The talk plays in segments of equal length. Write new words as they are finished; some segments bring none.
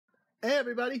Hey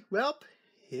everybody, well,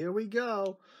 here we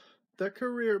go. The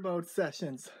career mode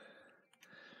sessions.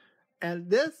 And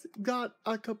this got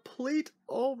a complete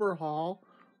overhaul.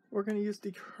 We're going to use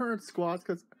the current squads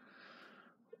because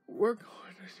we're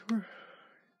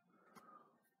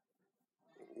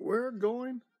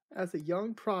going as a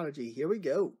young prodigy. Here we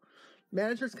go.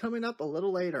 Manager's coming up a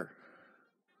little later.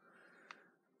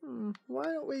 Why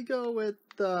don't we go with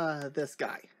this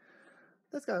guy?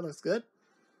 This guy looks good.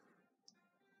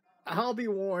 I'll be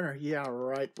Warner. Yeah,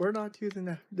 right. We're not using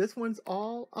that. This one's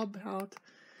all about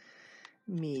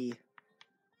me.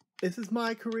 This is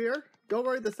my career. Don't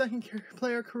worry, the second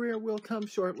player career will come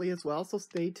shortly as well, so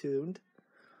stay tuned.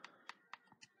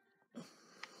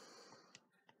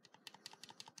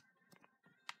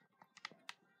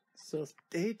 So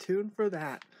stay tuned for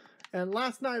that. And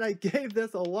last night I gave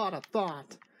this a lot of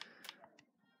thought.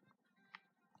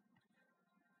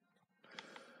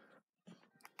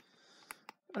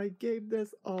 I gave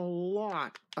this a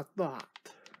lot of thought.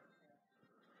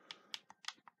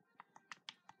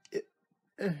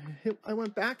 I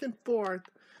went back and forth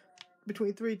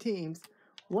between three teams.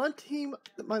 One team,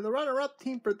 the runner-up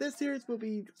team for this series will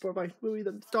be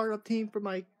the startup team for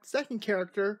my second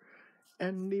character,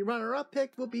 and the runner-up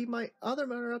pick will be my other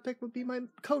runner-up pick would be my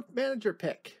coach manager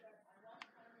pick.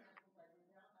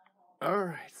 All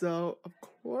right, so of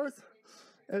course,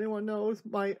 anyone knows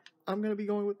I'm going to be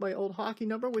going with my old hockey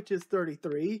number, which is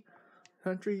 33.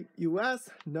 Country, U.S.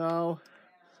 No.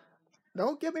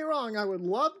 Don't get me wrong, I would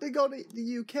love to go to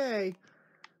the UK,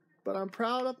 but I'm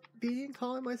proud of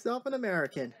calling myself an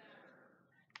American.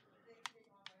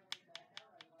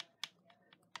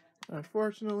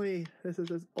 Unfortunately, this is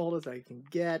as old as I can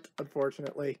get,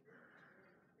 unfortunately.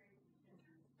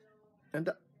 And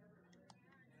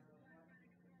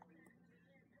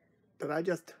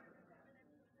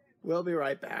we'll be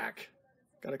right back.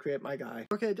 Gotta create my guy.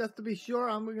 Okay, just to be sure,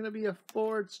 I'm going to be a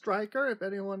forward striker, if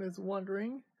anyone is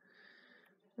wondering.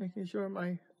 Making sure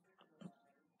my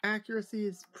accuracy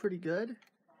is pretty good.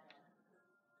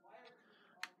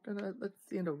 Let's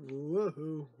see into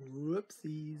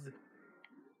whoopsies.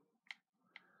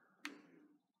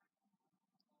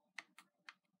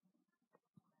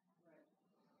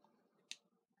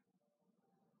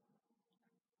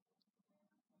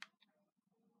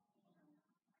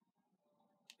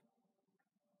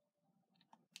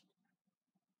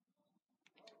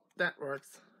 That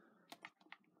works.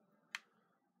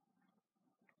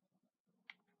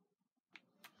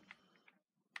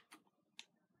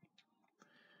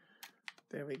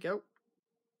 There we go.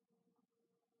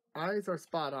 Eyes are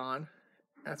spot on,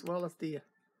 as well as the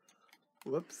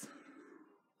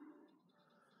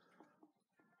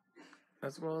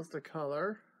as well as the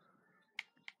color.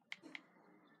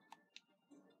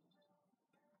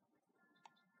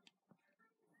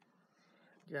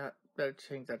 Yeah, better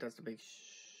change that just to make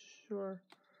sure.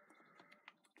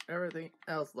 Everything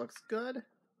else looks good.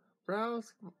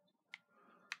 Browse.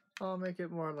 I'll make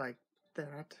it more like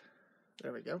that.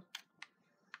 There we go.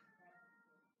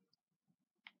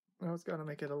 I was gonna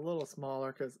make it a little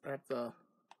smaller because that's a.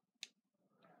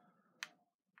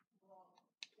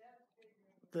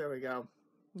 There we go.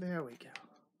 There we go.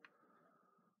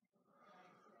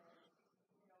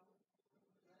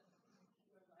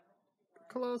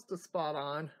 Close to spot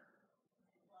on.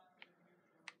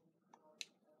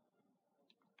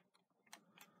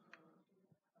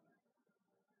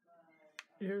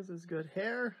 Here's his good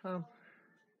hair.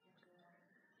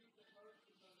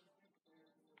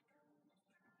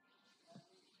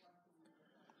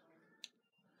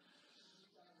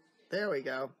 There we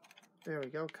go. There we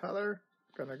go. Color.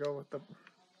 Gonna go with the.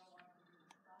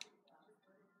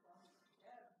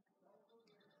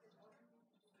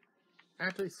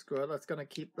 Actually, screw it. Let's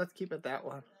keep it that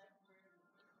one.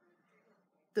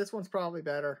 This one's probably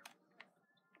better.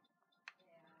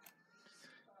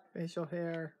 Facial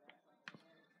hair.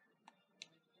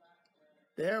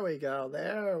 There we go.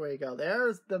 There we go.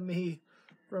 There's the me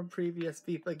from previous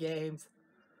FIFA games.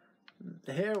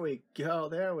 There we go.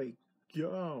 There we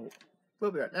go.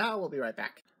 We'll be right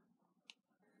back.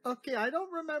 Okay, I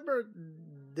don't remember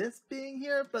this being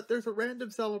here, but there's a random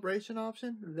celebration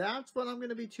option. That's what I'm going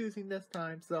to be choosing this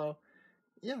time. So,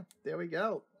 yeah, there we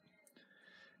go.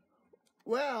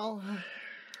 Well,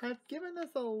 I've given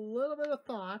this a little bit of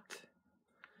thought.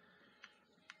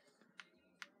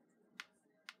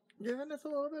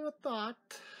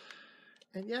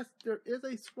 And yes, there is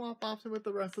a swap option with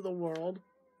the rest of the world.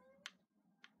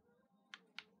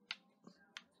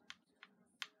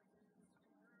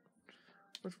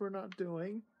 Which we're not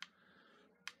doing.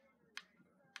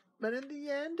 But in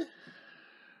the end,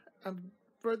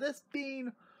 for this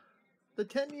being the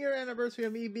 10-year anniversary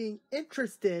of me being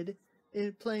interested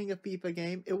in playing a FIFA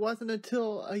game. It wasn't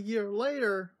until a year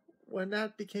later when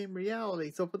that became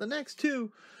reality. So for the next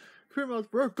two career modes,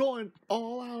 we're going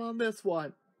all out on this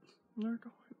one. We're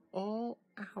going all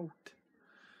out.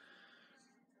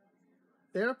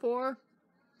 Therefore,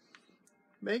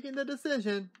 making the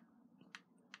decision.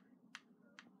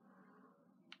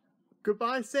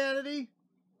 Goodbye, sanity.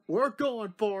 We're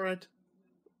going for it.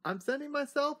 I'm sending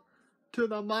myself to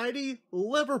the mighty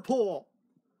Liverpool.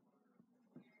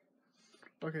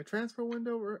 Okay, transfer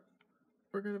window. We're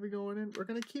going to be going in. We're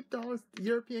going to keep dollars.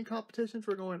 European competitions.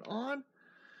 We're going on.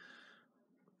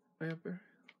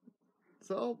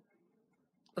 So,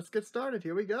 let's get started.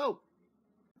 Here we go.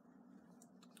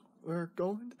 We're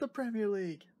going to the Premier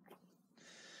League.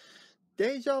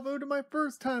 Deja vu to my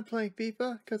first time playing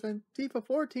FIFA, because in FIFA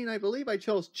 14, I believe I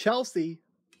chose Chelsea.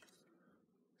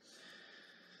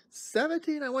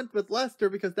 17, I went with Leicester,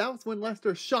 because that was when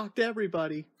Leicester shocked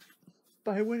everybody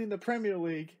by winning the Premier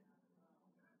League.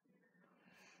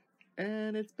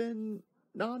 And it's been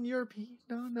non-European,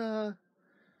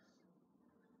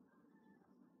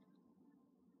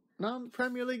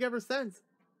 non-Premier League ever since.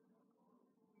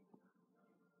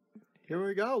 Here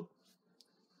we go.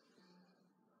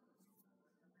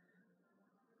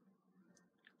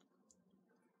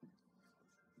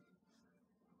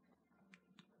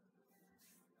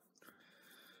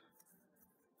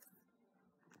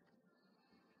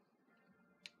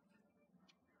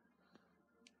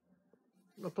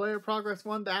 The player progress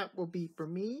one, that will be for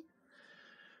me.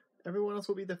 Everyone else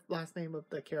will be the last name of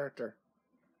the character.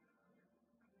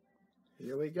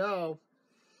 Here we go.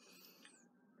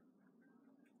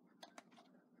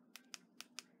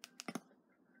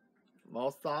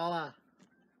 Mo Salah.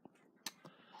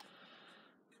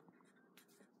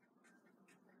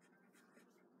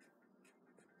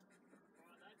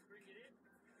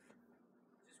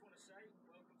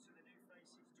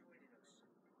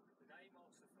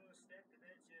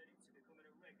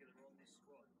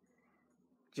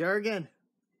 Jurgen.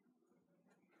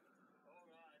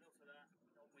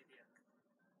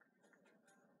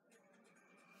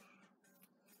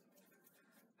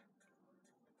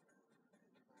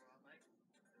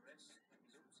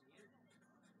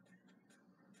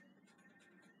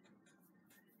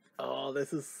 Oh,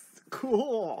 this is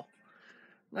cool.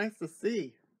 Nice to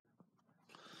see.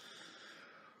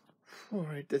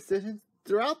 Alright, decisions.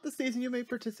 Throughout the season, you may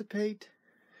participate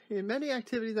in many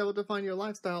activities that will define your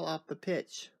lifestyle off the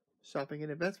pitch. Shopping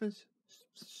and investments.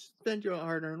 Spend your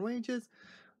hard-earned wages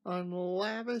on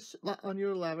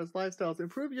your lavish lifestyles.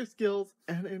 Improve your skills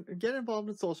and get involved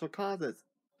in social causes.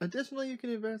 Additionally, you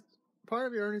can invest part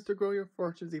of your earnings to grow your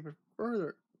fortunes even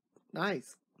further.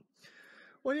 Nice.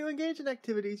 When you engage in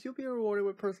activities, you'll be rewarded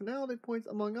with personality points,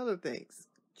 among other things.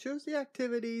 Choose the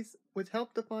activities which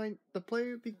help define the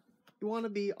player you want to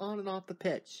be on and off the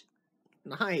pitch.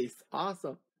 Nice.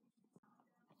 Awesome.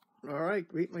 Alright,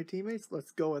 greet my teammates.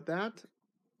 Let's go with that.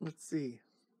 Let's see.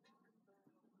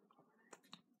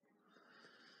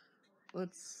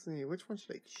 Which one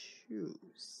should I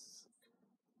choose?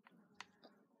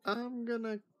 I'm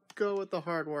gonna go with the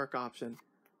hard work option.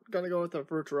 I'm gonna go with the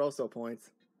Virtuoso points.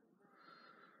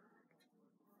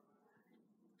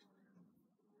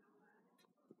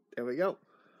 There we go.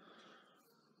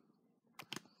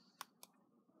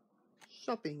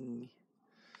 Shopping.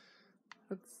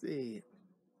 Let's see.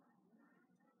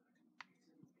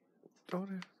 Don't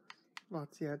have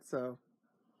lots yet, so.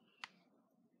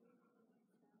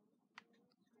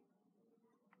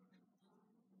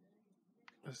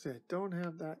 Let's see, I don't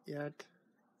have that yet.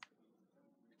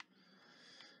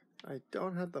 I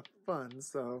don't have the funds,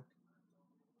 so.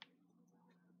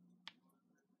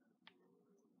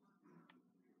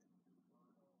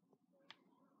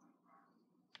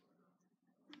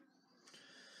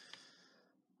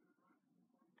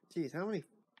 Geez, how many?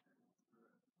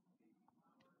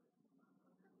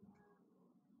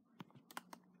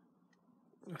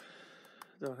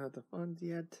 Don't have the funds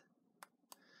yet.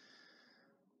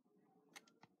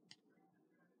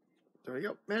 There we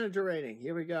go. Manager rating.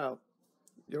 Here we go.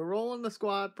 Your role in the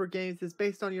squad for games is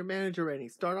based on your manager rating.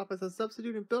 Start off as a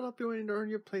substitute and build up your rating to earn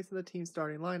your place in the team's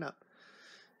starting lineup.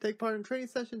 Take part in training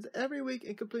sessions every week,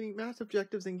 and completing match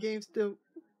objectives in games still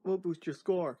will boost your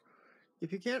score.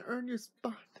 If you can't earn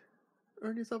yourself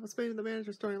a spot in the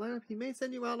manager's starting lineup, he may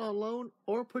send you out on loan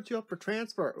or put you up for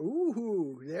transfer.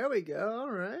 Ooh, there we go.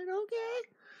 All right, okay.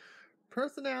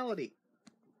 Personality.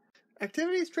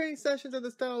 Activities, training sessions, and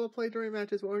the style of play during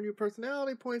matches will earn you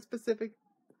personality points specific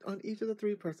on each of the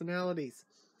 3 personalities.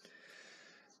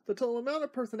 The total amount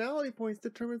of personality points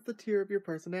determines the tier of your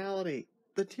personality.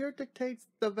 The tier dictates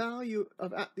the value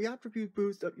of the attribute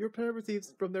boost of your player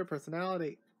receives from their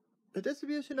personality. The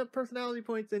distribution of personality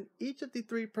points in each of the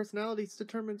 3 personalities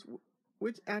determines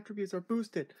which attributes are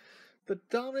boosted. The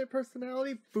dominant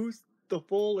personality boosts the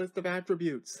full list of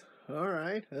attributes.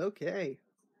 Alright, okay.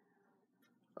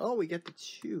 Oh, we get to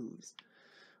choose.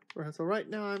 So right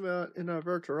now I'm in a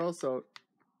virtuoso.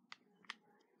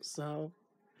 So,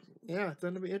 yeah, it's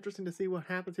going to be interesting to see what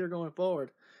happens here going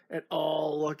forward. And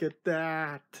oh, look at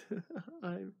that.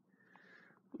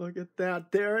 Look at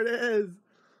that. There it is.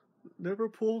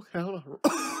 Liverpool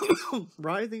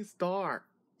Rising Star.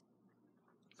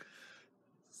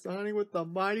 Signing with the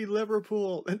mighty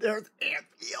Liverpool. And there's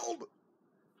Anfield.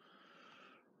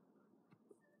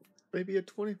 Maybe a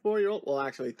 24-year-old. Well,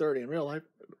 actually 30 in real life.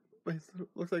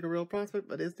 Looks like a real prospect,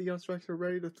 but is the young striker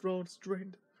ready to throw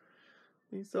straight?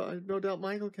 So no doubt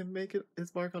Michael can make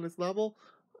his mark on his level.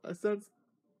 A sense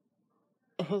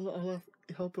I'll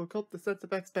help him cope the sense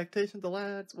of expectation. The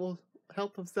lads will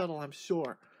help him settle, I'm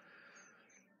sure.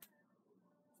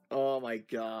 Oh my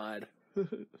god.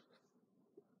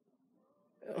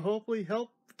 Hopefully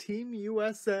help Team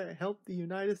USA help the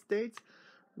United States.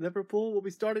 Liverpool will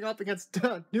be starting off against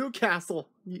Newcastle.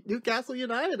 Newcastle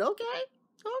United. Okay.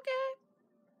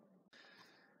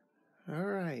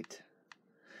 Alright.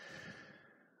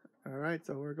 Alright,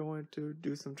 so we're going to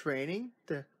do some training.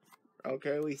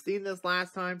 Okay, we've seen this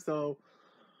last time, so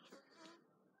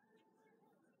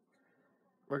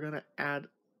we're going to add...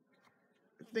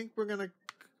 I think we're going to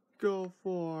go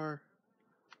for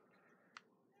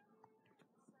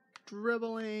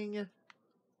dribbling.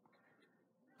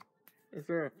 Is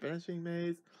there a finishing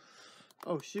maze?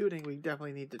 Oh, shooting we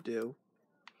definitely need to do.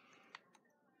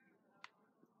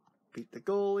 Beat the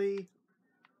goalie.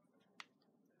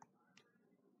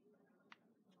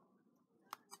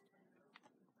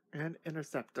 And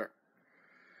interceptor.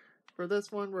 For this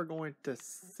one, we're going to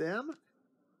sim.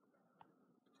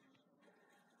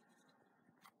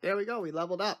 There we go. We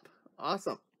leveled up.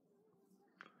 Awesome.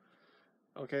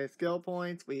 Okay, skill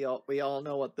points. We all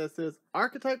know what this is.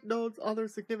 Archetype nodes other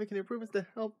significant improvements to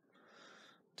help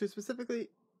to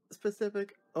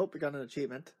specific. Oh, we got an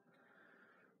achievement.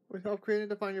 Which help create and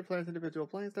define your player's individual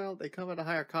playing style. They come at a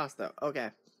higher cost, though. Okay.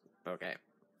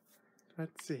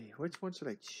 Let's see. Which one should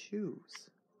I choose?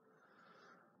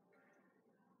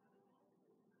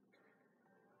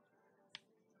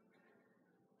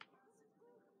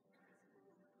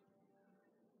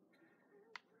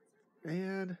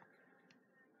 And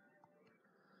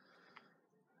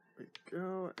we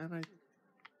go, and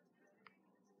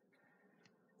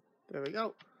there we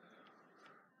go.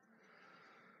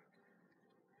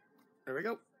 There we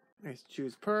go. Nice.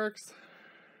 Choose perks.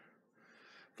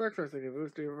 Perks are going to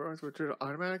boost your performance, which will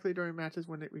automatically during matches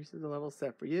when it reaches the level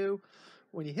set for you.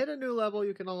 When you hit a new level,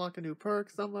 you can unlock a new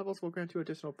perk. Some levels will grant you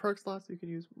additional perk slots. You can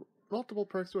use multiple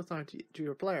perks to assign to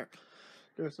your player.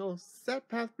 There's no set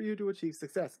path for you to achieve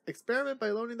success. Experiment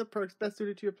by loading the perks best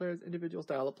suited to your player's individual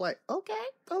style of play. Okay.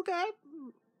 Alright,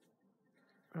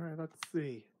 let's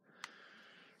see.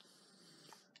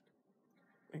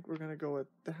 I think we're going to go with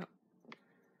that.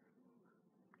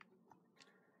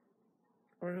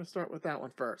 We're going to start with that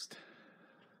one first.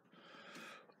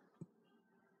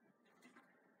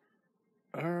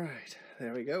 Alright,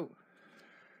 there we go.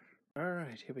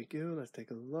 Alright, here we go. Let's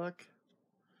take a look.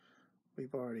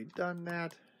 We've already done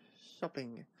that.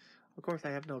 Shopping. Of course, I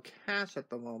have no cash at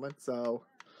the moment, so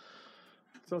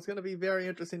it's going to be very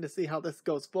interesting to see how this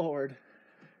goes forward.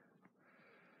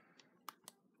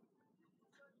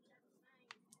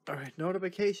 Alright,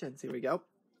 notifications. Here we go.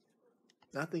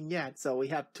 Nothing yet, so we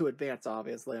have to advance,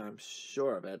 obviously. I'm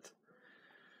sure of it.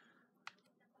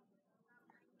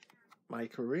 My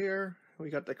career. We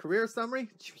got the career summary.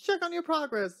 Check on your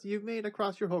progress you've made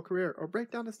across your whole career, or break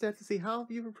down the stats to see how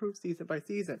you've improved season by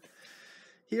season.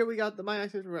 Here we got the my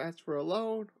actions were asked for a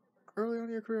loan. Early on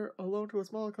in your career, a loan to a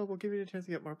smaller club will give you a chance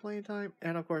to get more playing time,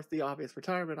 and of course the obvious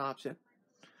retirement option.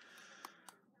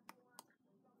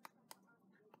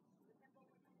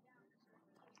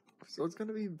 So it's going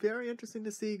to be very interesting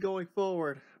to see going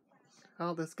forward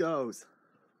how this goes.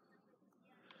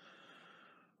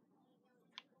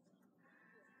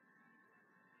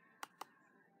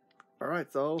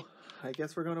 Alright, so I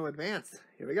guess we're going to advance.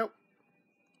 Here we go.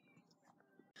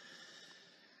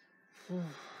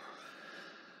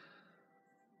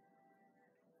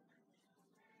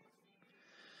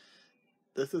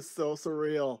 This is so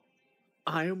surreal.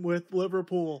 I am with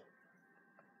Liverpool.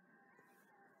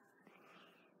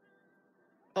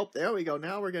 Oh, there we go.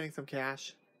 Now we're getting some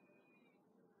cash.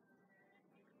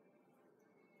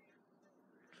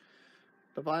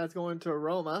 The Violet's going to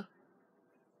Roma.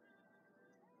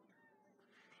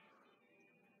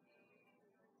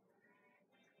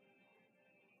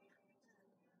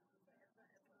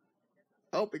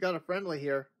 Oh, we got a friendly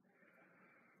here.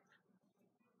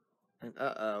 And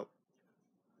uh-oh.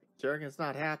 Jurgen's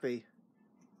not happy.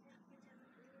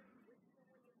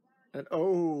 And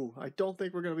oh, I don't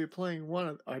think we're going to be playing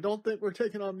I don't think we're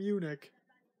taking on Munich.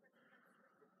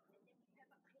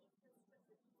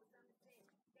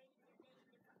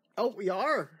 Oh, we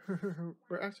are.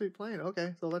 We're actually playing.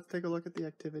 Okay, so let's take a look at the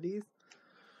activities.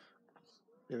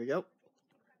 Here we go.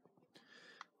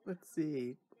 Let's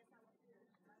see.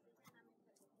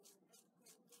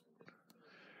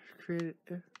 Created.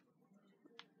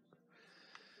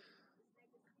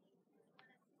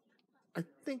 I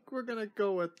think we're gonna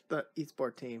go with the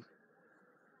esport team.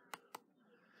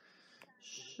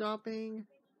 Shopping.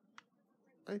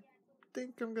 I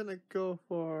think I'm gonna go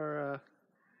for.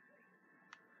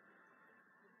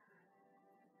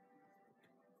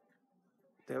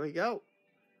 There we go.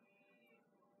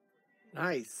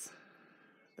 Nice.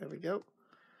 There we go.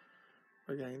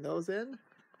 We're getting those in.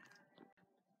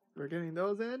 We're getting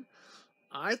those in.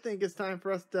 I think it's time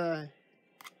for us to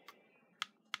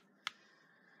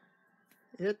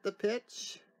hit the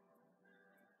pitch.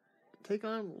 Take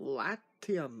on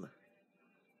Latium.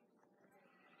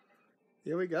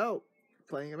 Here we go.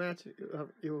 Playing a match.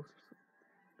 Your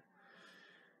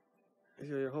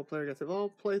whole player gets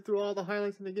involved. Play through all the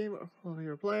highlights in the game of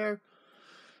your player.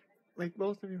 Make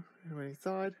most of your winning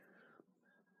side.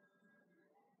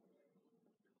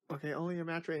 Okay, only your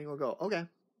match rating will go. Okay.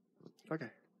 Okay.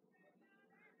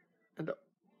 And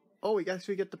oh, we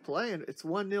actually get to play, and it's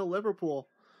 1-0 Liverpool.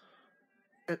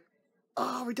 And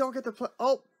oh, we don't get to play.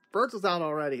 Oh, Virgil's out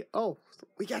already. Oh,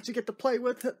 we actually get to play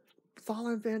with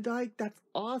Fallen Van Dijk. That's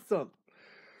awesome.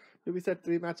 You'll be set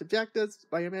 3 match objectives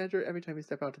by your manager every time you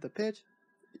step out to the pitch.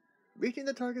 Reaching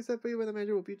the target set for you by the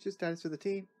manager will boost your status to the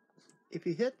team. If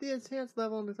you hit the enhanced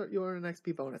level, you earn an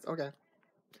XP bonus. Okay.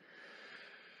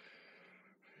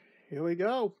 Here we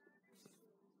go.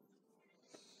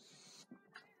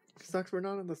 Sucks we're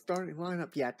not in the starting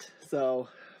lineup yet. So,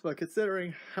 but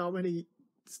considering how many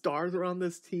stars are on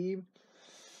this team,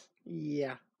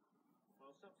 yeah.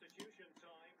 Well, substitution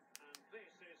time, and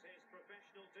this is his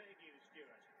professional debut,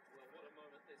 Stuart. Well, what a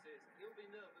moment this is. He'll be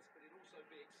nervous, but he'll also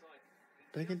be excited.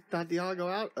 Taking Santiago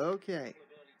out? Okay.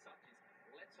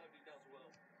 Let's hope he does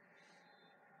well.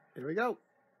 Here we go.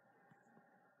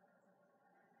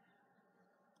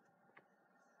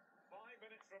 5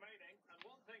 minutes remaining, and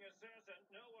one thing is certain,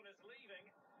 no one is leaving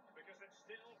because it's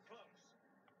still close.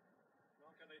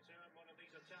 Well, can they turn one of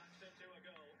these attacks into a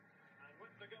goal? And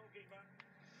with the goalkeeper.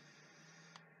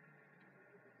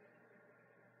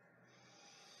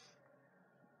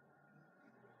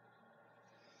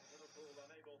 Liverpool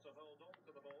unable to hold on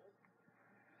to the ball.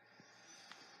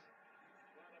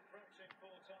 Well, approaching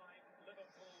full time,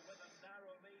 Liverpool with a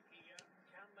narrow lead here.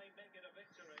 Can they make it a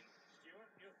victory?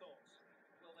 Stuart, your thoughts?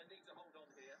 Well, they need to hold on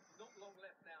here. Not long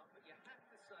left now, but you have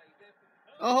to say they're...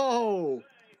 Oh!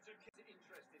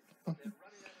 Interesting. They're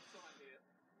running out of time here.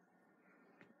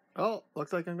 Oh,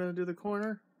 looks like I'm going to do the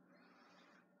corner.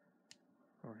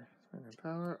 Okay, spending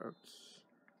power. Okay.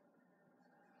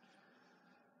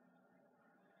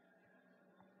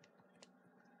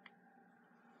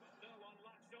 But no one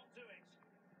latched onto it.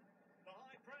 The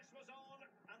high press was on,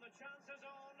 and the chance is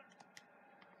on.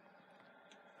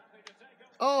 Happy to take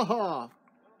over. Oh!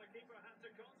 Well, the keeper had to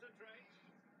concentrate.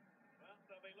 Well,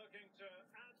 they'll be looking to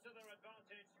add to their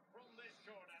advantage from this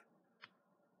corner.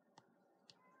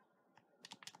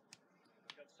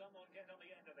 Can someone get on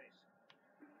the end of this?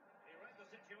 He read the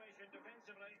situation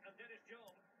defensively and did his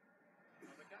job.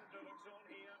 And the counter looks on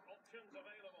here. Options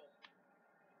available.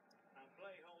 And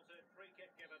play halted. Free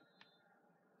kick given.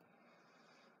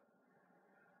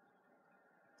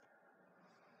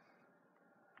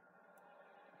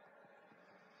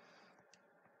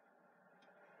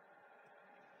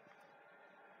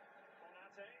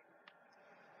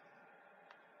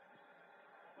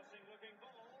 Promising looking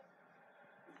ball.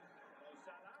 Mo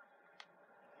Salah.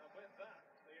 And with that,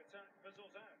 the attack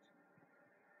fizzles out.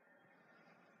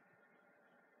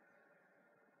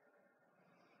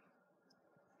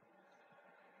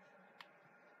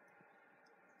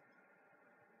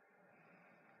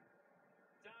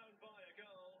 Down by a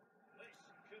goal. This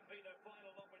could be their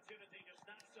final opportunity to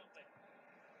snatch something.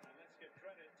 And let's give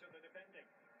credit to the defending.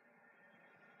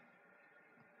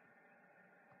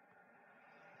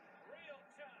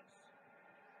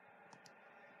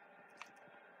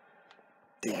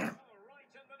 Damn. Oh, right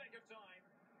in the nick of time.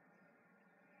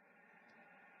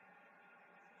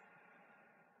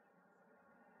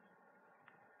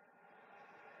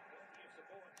 Plenty of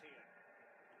support here.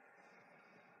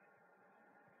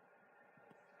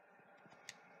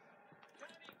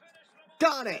 Can he finish from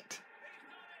Got it! He's done it!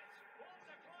 What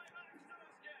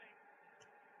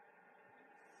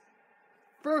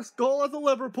First goal as a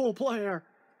Liverpool player.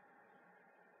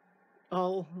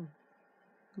 Oh,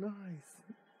 nice.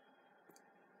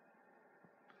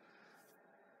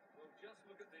 Well, just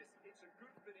look at this. It's a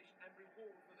good finish and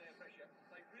reward for their pressure.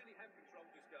 They really have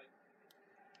controlled this game.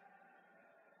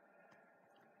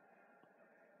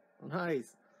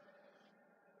 Nice.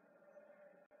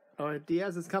 All right,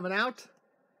 Diaz is coming out. 2-0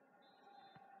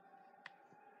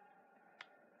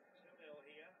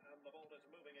 here, and the ball is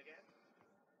moving again.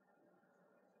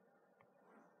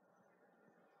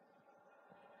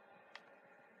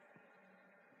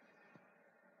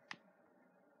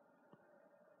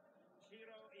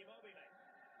 Immobile.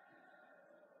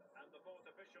 And the fourth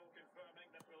official confirming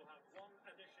that we'll have 1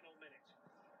 additional minute.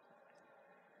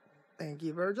 Thank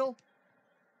you, Virgil.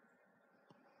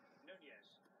 Nunez.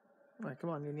 All right, come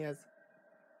on, Nunez.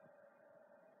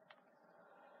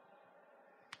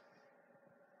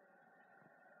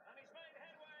 And he's made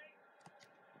headway.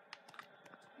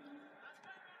 And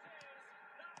there it is.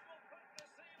 That will put the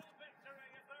seal on victory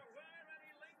if there were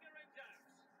any lingering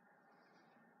doubts.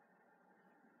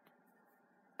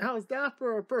 How's that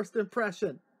for a first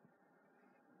impression?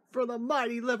 For the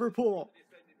mighty Liverpool.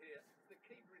 The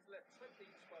keeper is left totally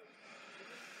exposed.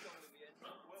 The goal in the end.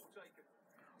 Well taken.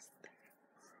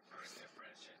 First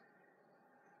impression.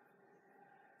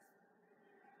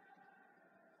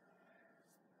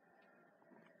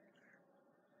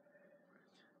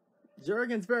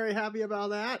 Jurgen's very happy about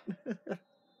that.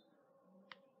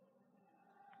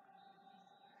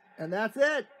 And that's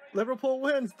it. Liverpool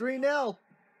wins 3-0. Well,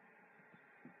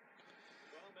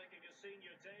 making a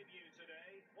senior debut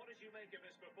today. What did you make of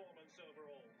his performance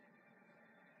overall?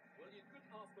 Well, you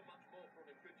couldn't ask for much more from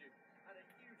him, could you? Had a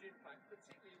huge impact,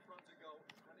 particularly in front of goal,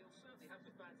 and he'll certainly have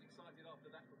the fans excited after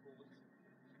that performance.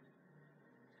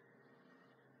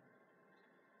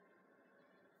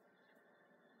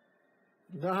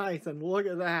 Nice, and look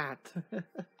at that.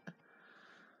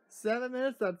 7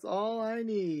 minutes, that's all I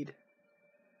need.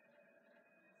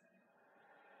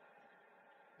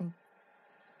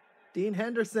 Dean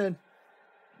Henderson.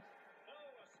 Oh,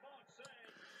 a smart save.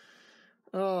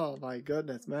 Oh my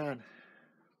goodness, man.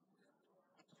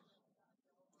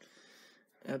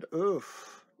 And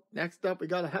oof. Next up, we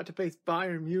gotta have to face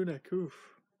Bayern Munich. Oof.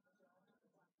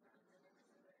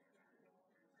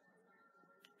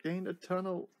 Got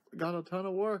a ton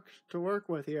of work to work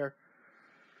with here.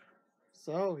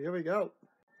 So here we go.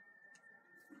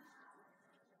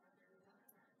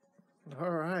 All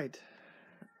right.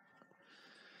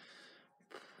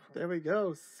 There we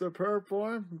go. Superb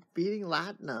form, beating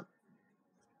Latinum.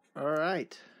 All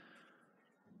right.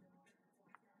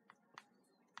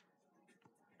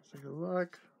 Let's take a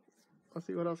look. Let's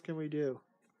see what else can we do.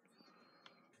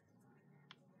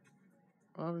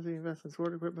 Obviously, invest in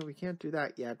sport equipment. We can't do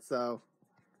that yet, so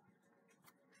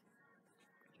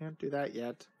can't do that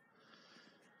yet.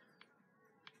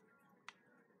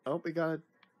 Oh, we're going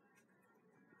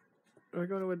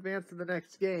to advance to the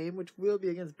next game, which will be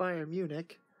against Bayern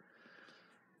Munich.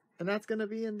 And that's going to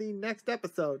be in the next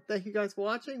episode. Thank you guys for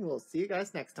watching. We'll see you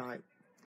guys next time.